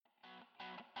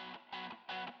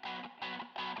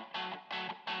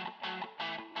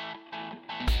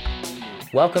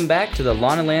Welcome back to the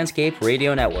Lawn and Landscape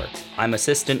Radio Network. I'm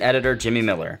Assistant Editor Jimmy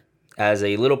Miller. As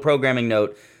a little programming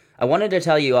note, I wanted to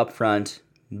tell you up front,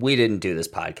 we didn't do this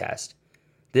podcast.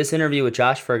 This interview with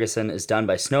Josh Ferguson is done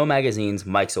by Snow Magazine's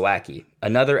Mike Zawacki,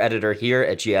 another editor here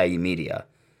at GIU Media.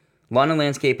 Lawn and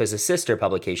Landscape is a sister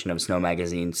publication of Snow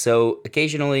Magazine, so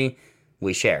occasionally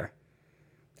we share.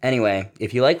 Anyway,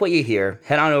 if you like what you hear,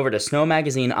 head on over to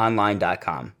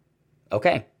snowmagazineonline.com.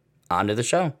 Okay, on to the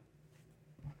show.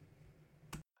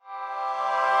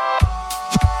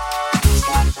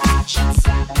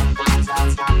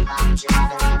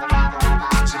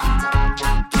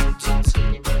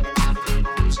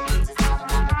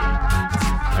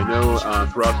 I know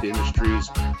throughout the industries,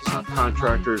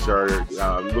 contractors are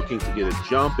looking to get a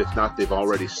jump. If not, they've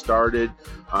already started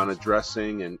on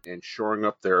addressing and shoring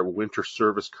up their winter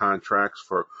service contracts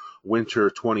for winter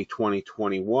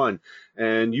 2020-21.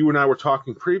 And you and I were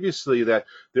talking previously that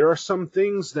there are some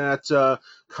things that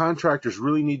contractors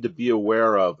really need to be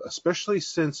aware of, especially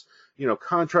since,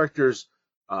 contractors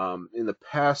in the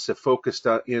past have focused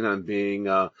in on being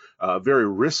very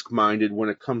risk-minded when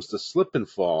it comes to slip and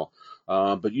fall.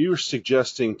 But you're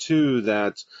suggesting too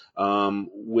that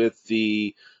with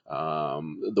the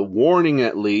warning,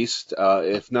 at least,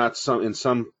 if not in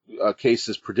some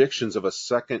cases, predictions of a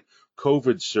second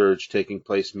COVID surge taking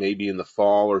place maybe in the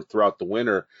fall or throughout the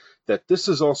winter, that this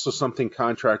is also something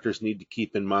contractors need to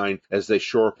keep in mind as they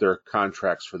shore up their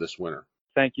contracts for this winter.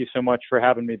 Thank you so much for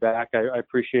having me back. I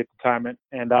appreciate the time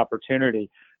and opportunity.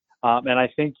 And I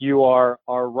think you are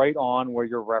right on where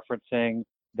you're referencing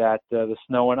that the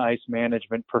snow and ice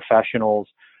management professionals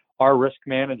are risk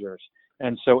managers.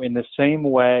 And so in the same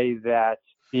way that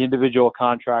the individual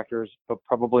contractors, but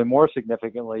probably more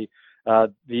significantly,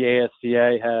 the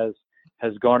ASCA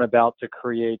has gone about to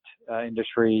create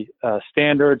industry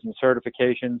standards and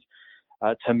certifications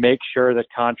to make sure that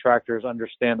contractors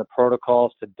understand the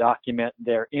protocols to document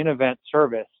their in-event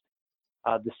service,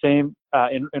 the same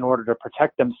in order to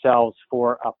protect themselves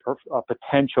for a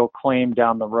potential claim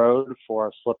down the road for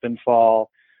a slip and fall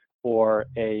or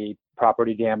a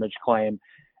property damage claim.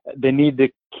 They need to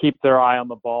keep their eye on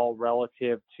the ball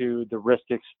relative to the risk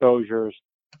exposures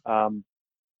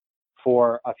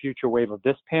for a future wave of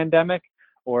this pandemic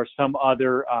or some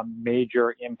other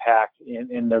major impact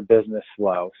in their business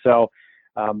flow. So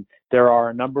there are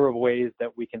a number of ways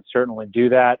that we can certainly do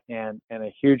that, and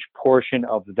a huge portion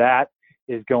of that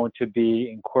is going to be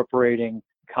incorporating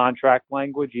contract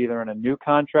language, either in a new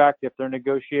contract if they're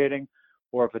negotiating,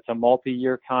 or if it's a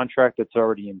multi-year contract that's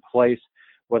already in place,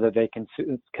 whether they can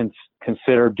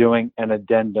consider doing an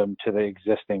addendum to the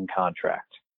existing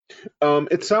contract.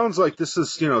 It sounds like this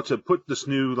is, to put this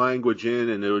new language in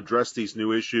and to address these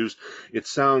new issues, it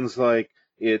sounds like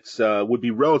it's would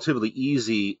be relatively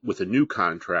easy with a new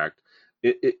contract.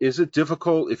 Is it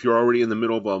difficult if you're already in the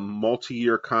middle of a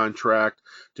multi-year contract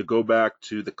to go back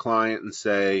to the client and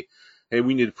say, hey,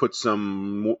 we need to put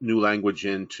some new language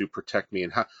in to protect me?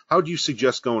 And how do you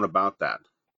suggest going about that?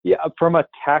 Yeah, from a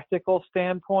tactical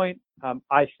standpoint,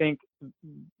 I think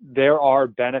there are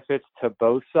benefits to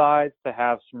both sides to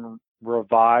have some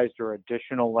revised or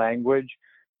additional language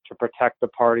to protect the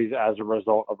parties as a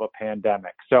result of a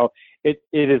pandemic. So it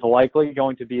is likely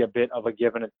going to be a bit of a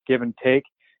give and take,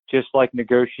 just like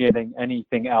negotiating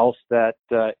anything else that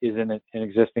is in an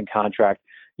existing contract.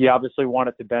 You obviously want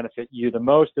it to benefit you the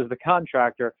most as the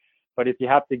contractor, but if you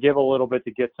have to give a little bit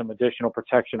to get some additional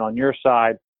protection on your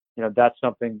side, that's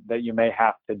something that you may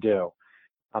have to do.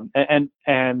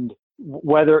 And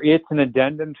whether it's an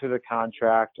addendum to the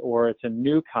contract or it's a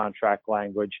new contract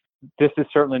language, this is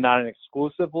certainly not an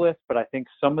exclusive list, but I think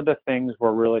some of the things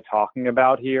we're really talking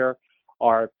about here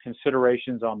are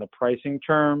considerations on the pricing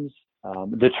terms,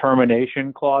 the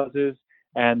termination clauses,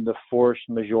 and the force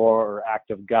majeure or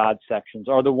act of God sections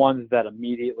are the ones that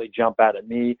immediately jump out at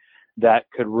me that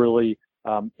could really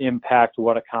impact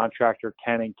what a contractor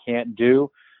can and can't do,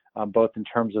 both in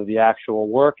terms of the actual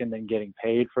work and then getting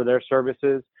paid for their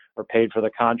services or paid for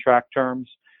the contract terms.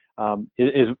 Are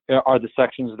the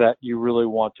sections that you really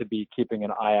want to be keeping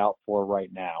an eye out for right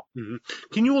now. Mm-hmm.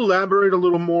 Can you elaborate a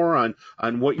little more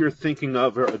on what you're thinking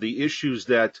of, or the issues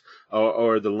that,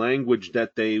 or the language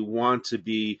that they want to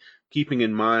be keeping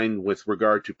in mind with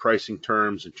regard to pricing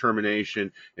terms and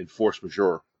termination and force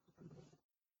majeure?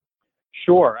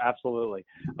 Sure, absolutely.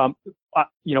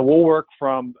 We'll work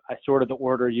from sort of the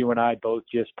order you and I both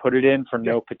just put it in for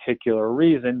no particular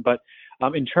reason, but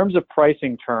in terms of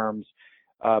pricing terms,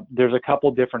 there's a couple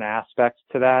different aspects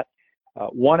to that.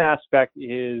 One aspect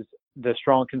is the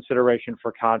strong consideration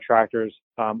for contractors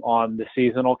on the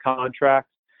seasonal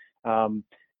contracts.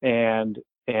 And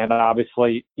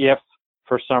obviously, if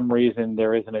for some reason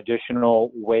there is an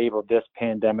additional wave of this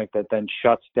pandemic that then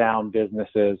shuts down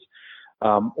businesses,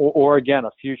 or again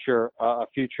a future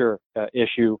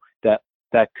issue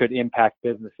that could impact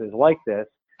businesses like this,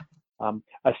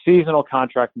 a seasonal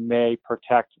contract may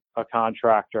protect a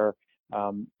contractor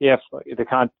if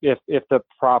the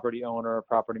property owner or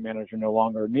property manager no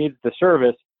longer needs the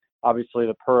service. Obviously,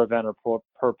 the per event or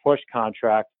per push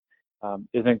contract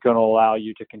isn't going to allow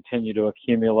you to continue to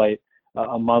accumulate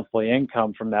a monthly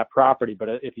income from that property. But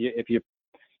if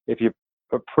you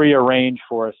pre-arrange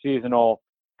for a seasonal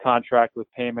contract with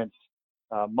payments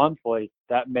monthly,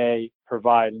 that may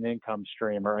provide an income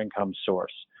stream or income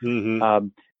source. Mm-hmm.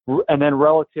 And then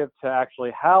relative to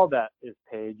actually how that is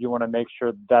paid, you want to make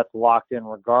sure that's locked in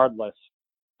regardless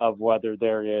of whether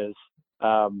there is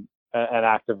an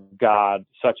act of God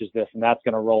such as this, and that's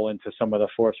going to roll into some of the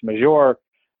force majeure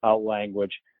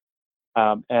language.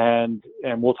 And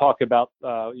we'll talk about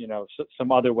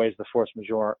some other ways the force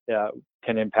majeure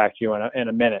can impact you in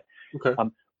a minute. Okay.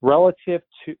 Relative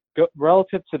to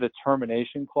the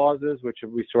termination clauses, which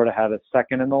we sort of had a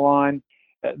second in the line,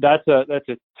 that's a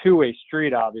two-way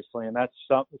street, obviously, and that's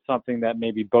something that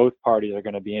maybe both parties are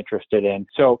going to be interested in.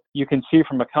 So you can see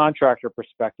from a contractor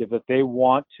perspective that they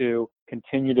want to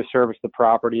continue to service the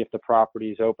property if the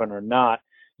property is open or not.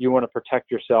 You want to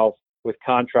protect yourself with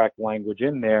contract language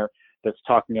in there that's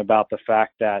talking about the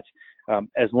fact that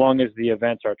as long as the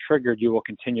events are triggered, you will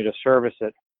continue to service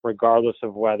it regardless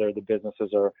of whether the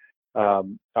businesses are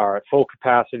at full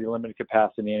capacity, limited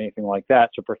capacity, anything like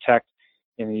that, to protect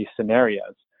in these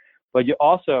scenarios. But you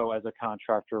also, as a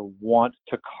contractor, want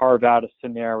to carve out a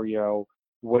scenario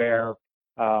where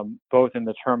both in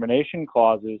the termination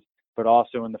clauses, but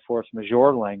also in the force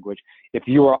majeure language, if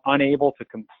you are unable to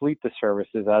complete the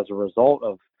services as a result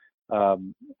of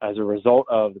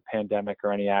the pandemic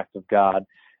or any act of God,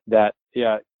 that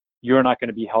you're not going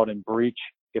to be held in breach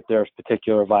if there's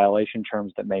particular violation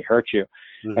terms that may hurt you.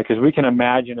 Mm-hmm. Because we can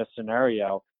imagine a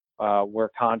scenario where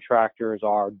contractors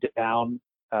are down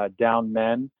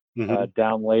men, mm-hmm.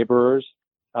 Down laborers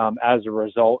as a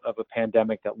result of a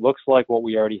pandemic that looks like what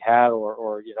we already had,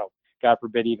 or God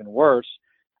forbid, even worse.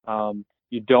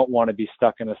 You don't want to be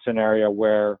stuck in a scenario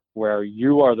where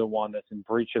you are the one that's in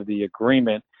breach of the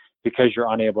agreement because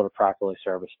you're unable to properly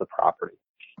service the property.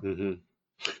 Mm-hmm.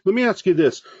 Let me ask you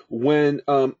this: when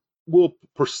will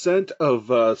percent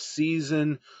of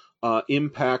season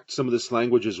impact some of this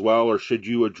language as well, or should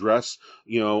you address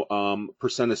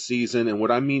percent of season? And what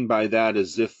I mean by that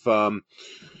is if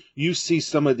you see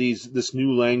some of this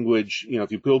new language,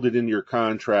 if you build it into your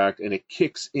contract and it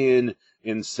kicks in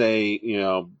say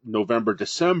November,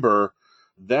 December,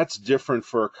 that's different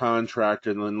for a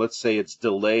contractor than, let's say, it's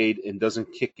delayed and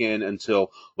doesn't kick in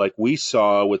until, like we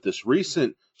saw with this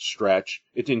recent stretch,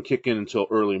 it didn't kick in until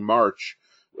early March.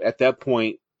 At that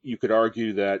point, you could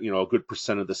argue that a good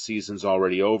percent of the season's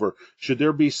already over. Should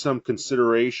there be some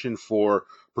consideration for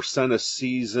percent of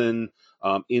season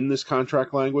in this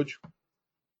contract language?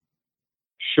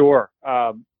 Sure.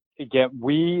 Again,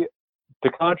 the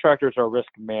contractors are risk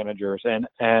managers,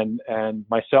 and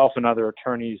myself and other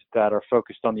attorneys that are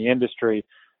focused on the industry,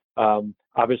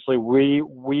 obviously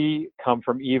we come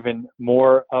from even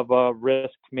more of a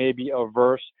risk, maybe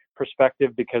averse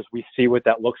perspective, because we see what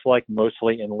that looks like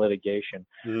mostly in litigation.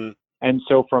 Mm-hmm. And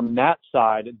so from that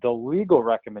side, the legal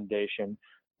recommendation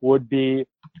would be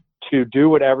to do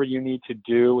whatever you need to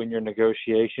do in your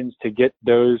negotiations to get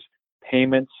those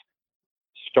payments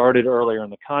started earlier in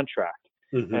the contract.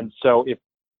 Mm-hmm. And so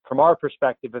from our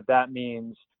perspective, if that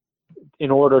means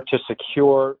in order to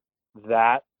secure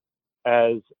that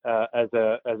as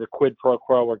a quid pro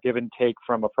quo or give and take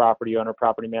from a property owner,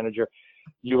 property manager,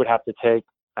 you would have to take,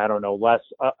 I don't know,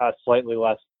 a slightly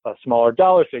less, a smaller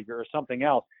dollar figure or something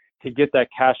else to get that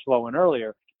cash flow in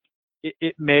earlier.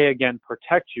 It may again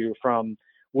protect you from,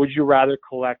 would you rather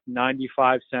collect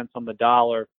 95 cents on the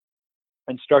dollar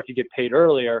and start to get paid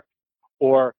earlier,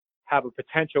 or have a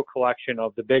potential collection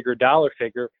of the bigger dollar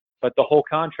figure, but the whole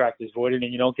contract is voided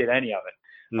and you don't get any of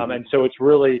it? Mm-hmm. And so it's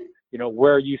really,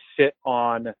 where you sit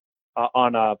on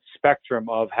a spectrum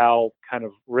of how kind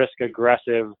of risk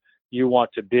aggressive you want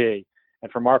to be.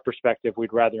 And from our perspective,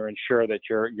 we'd rather ensure that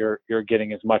you're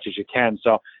getting as much as you can.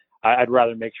 So I'd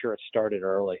rather make sure it's started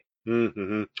early.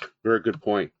 Mm-hmm. Very good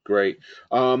point. Great.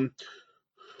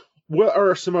 What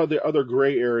are some of the other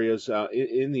gray areas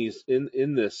in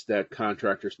this that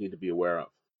contractors need to be aware of?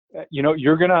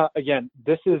 You're gonna, again,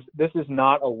 this is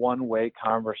not a one-way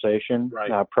conversation.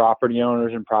 Right. Property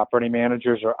owners and property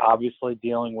managers are obviously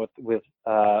dealing with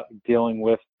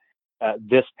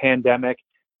this pandemic,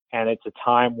 and it's a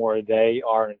time where they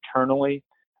are internally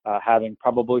having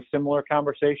probably similar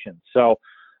conversations. So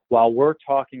while we're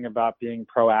talking about being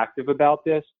proactive about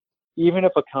this, even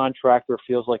if a contractor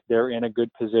feels like they're in a good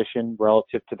position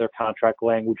relative to their contract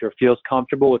language or feels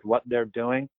comfortable with what they're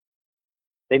doing,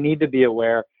 they need to be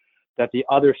aware that the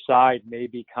other side may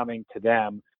be coming to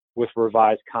them with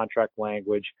revised contract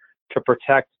language to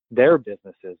protect their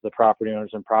businesses, the property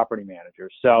owners and property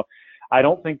managers. So I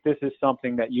don't think this is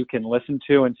something that you can listen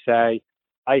to and say,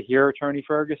 I hear Attorney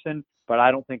Ferguson, but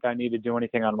I don't think I need to do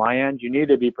anything on my end. You need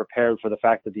to be prepared for the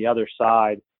fact that the other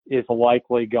side is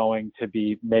likely going to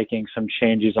be making some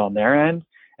changes on their end,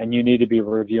 and you need to be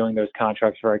reviewing those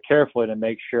contracts very carefully to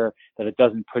make sure that it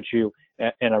doesn't put you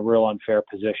in a real unfair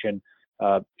position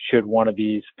should one of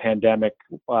these pandemic,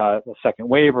 second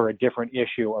wave or a different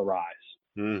issue arise.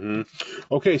 Mm-hmm.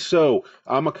 Okay, so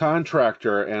I'm a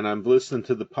contractor and I'm listening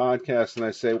to the podcast and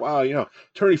I say, wow,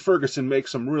 Attorney Ferguson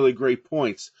makes some really great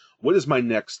points. What is my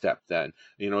next step then?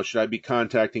 Should I be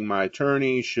contacting my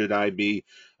attorney? Should I be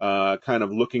kind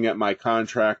of looking at my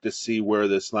contract to see where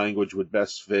this language would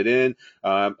best fit in?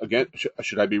 Again,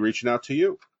 should I be reaching out to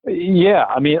you? Yeah,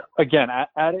 I mean, again,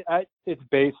 at its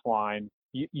baseline,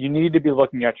 you need to be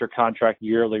looking at your contract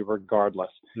yearly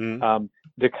regardless. Mm-hmm.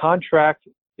 The contract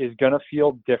is going to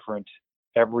feel different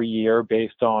every year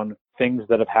based on things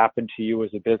that have happened to you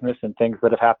as a business and things that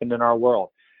have happened in our world.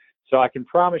 So I can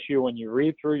promise you when you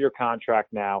read through your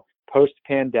contract now,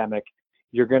 post-pandemic,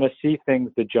 you're going to see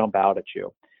things that jump out at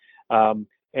you.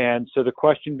 And so the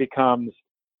question becomes,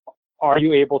 are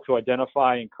you able to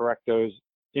identify and correct those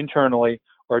internally,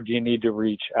 or do you need to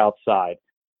reach outside?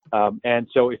 And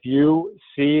so if you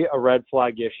see a red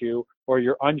flag issue or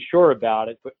you're unsure about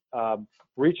it, but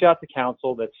reach out to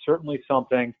counsel. That's certainly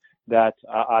something that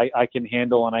I can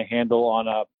handle, and I handle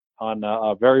on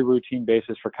a very routine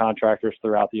basis for contractors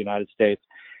throughout the United States,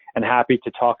 and happy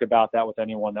to talk about that with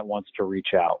anyone that wants to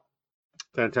reach out.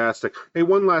 Fantastic. Hey,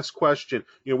 one last question.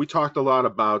 We talked a lot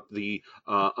about the,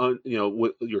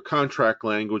 with your contract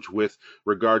language with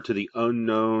regard to the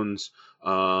unknowns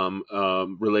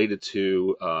related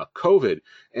to COVID.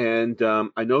 And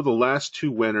I know the last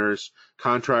two winters,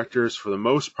 contractors for the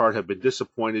most part have been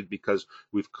disappointed because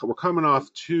we're coming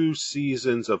off 2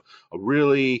 seasons of a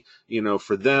really,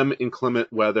 for them,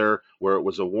 inclement weather, where it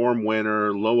was a warm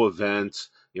winter, low events,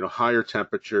 higher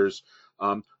temperatures.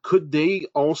 Could they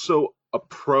also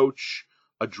approach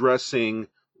addressing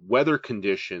weather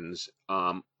conditions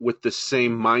with the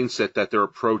same mindset that they're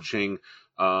approaching,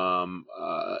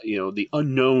 the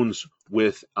unknowns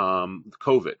with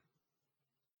COVID?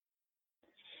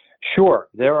 Sure.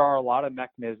 There are a lot of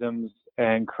mechanisms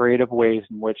and creative ways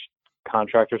in which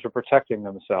contractors are protecting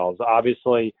themselves.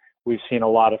 Obviously, we've seen a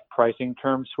lot of pricing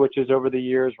term switches over the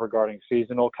years regarding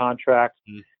seasonal contracts,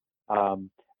 and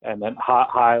then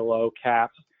high-low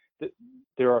caps.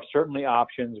 There are certainly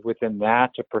options within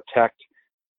that to protect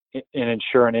and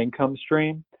ensure an income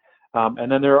stream,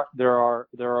 and then there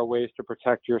are ways to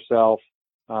protect yourself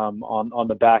on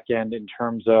the back end in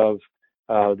terms of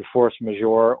the force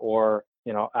majeure or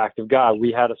act of God.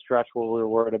 We had a stretch where we were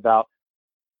worried about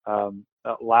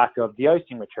lack of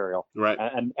de-icing material, right?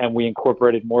 And we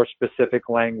incorporated more specific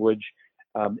language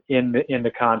in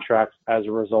the contracts as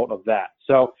a result of that.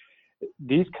 So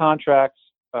these contracts,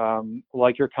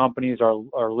 like your companies,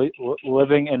 are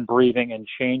living and breathing and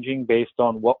changing based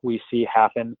on what we see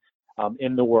happen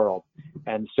in the world.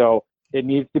 And so it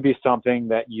needs to be something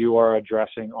that you are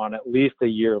addressing on at least a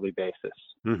yearly basis.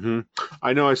 Mm-hmm.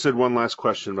 I know I said one last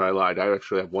question, but I lied. I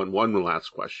actually have one last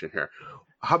question here.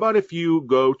 How about if you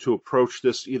go to approach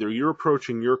this, either you're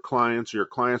approaching your clients or your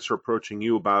clients are approaching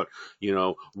you about,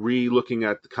 re-looking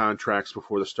at the contracts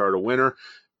before the start of winter,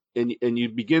 and you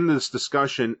begin this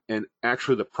discussion, and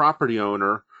actually the property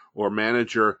owner or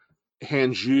manager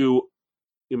hands you,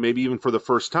 maybe even for the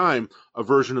first time, a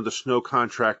version of the snow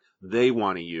contract they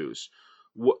want to use.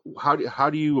 How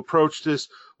do you approach this?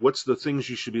 What's the things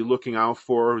you should be looking out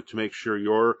for to make sure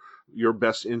your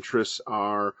best interests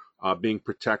are being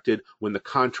protected when the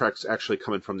contract's actually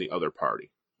coming from the other party?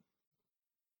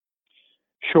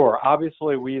 Sure.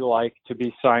 Obviously, we like to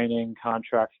be signing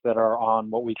contracts that are on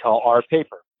what we call our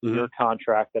paper, mm-hmm. your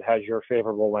contract that has your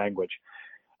favorable language.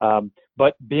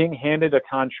 But being handed a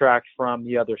contract from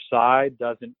the other side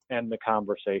doesn't end the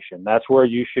conversation. That's where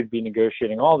you should be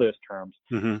negotiating all those terms.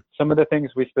 Mm-hmm. Some of the things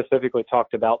we specifically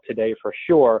talked about today for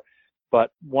sure,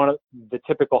 but one of the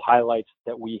typical highlights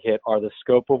that we hit are the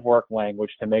scope of work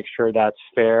language to make sure that's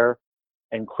fair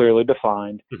and clearly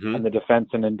defined, mm-hmm. and the defense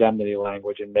and indemnity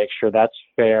language, and make sure that's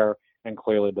fair and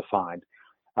clearly defined.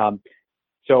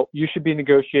 So you should be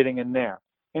negotiating in there.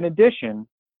 In addition,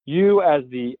 you as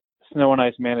the snow and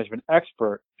ice management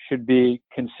expert should be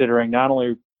considering not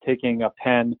only taking a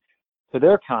pen to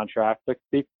their contract, but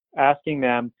be asking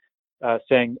them,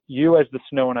 saying, you as the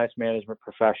snow and ice management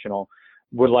professional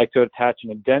would like to attach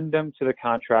an addendum to the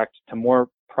contract to more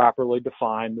properly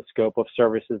define the scope of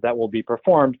services that will be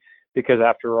performed, because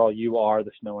after all, you are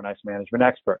the snow and ice management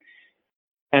expert.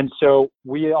 And so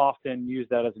we often use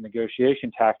that as a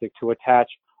negotiation tactic to attach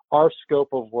our scope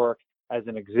of work as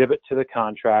an exhibit to the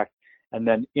contract, and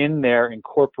then in there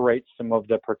incorporate some of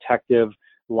the protective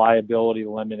liability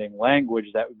limiting language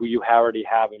that you already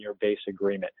have in your base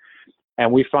agreement.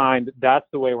 And we find that's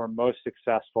the way we're most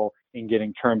successful in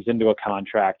getting terms into a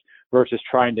contract versus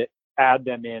trying to add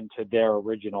them into their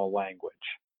original language.